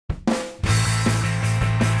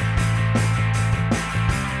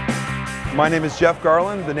My name is Jeff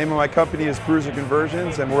Garland. The name of my company is Bruiser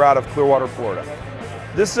Conversions, and we're out of Clearwater, Florida.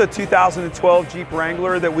 This is a 2012 Jeep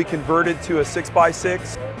Wrangler that we converted to a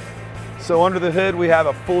 6x6. So under the hood, we have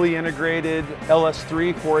a fully integrated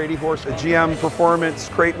LS3 480 horse, a GM Performance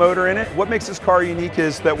crate motor in it. What makes this car unique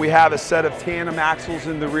is that we have a set of tandem axles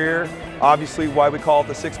in the rear, obviously why we call it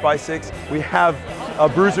the 6x6. We have a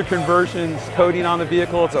Bruiser Conversions coating on the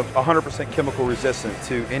vehicle. It's 100% chemical resistant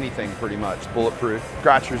to anything pretty much, bulletproof,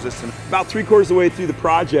 scratch resistant. About 3/4 of the way through the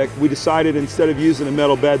project, we decided instead of using a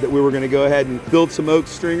metal bed that we were going to go ahead and build some oak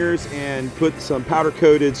stringers and put some powder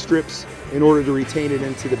coated strips in order to retain it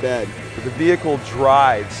into the bed. The vehicle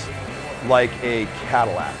drives like a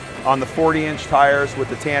Cadillac. On the 40-inch tires with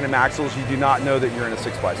the tandem axles, you do not know that you're in a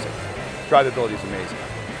 6x6. Drivability is amazing.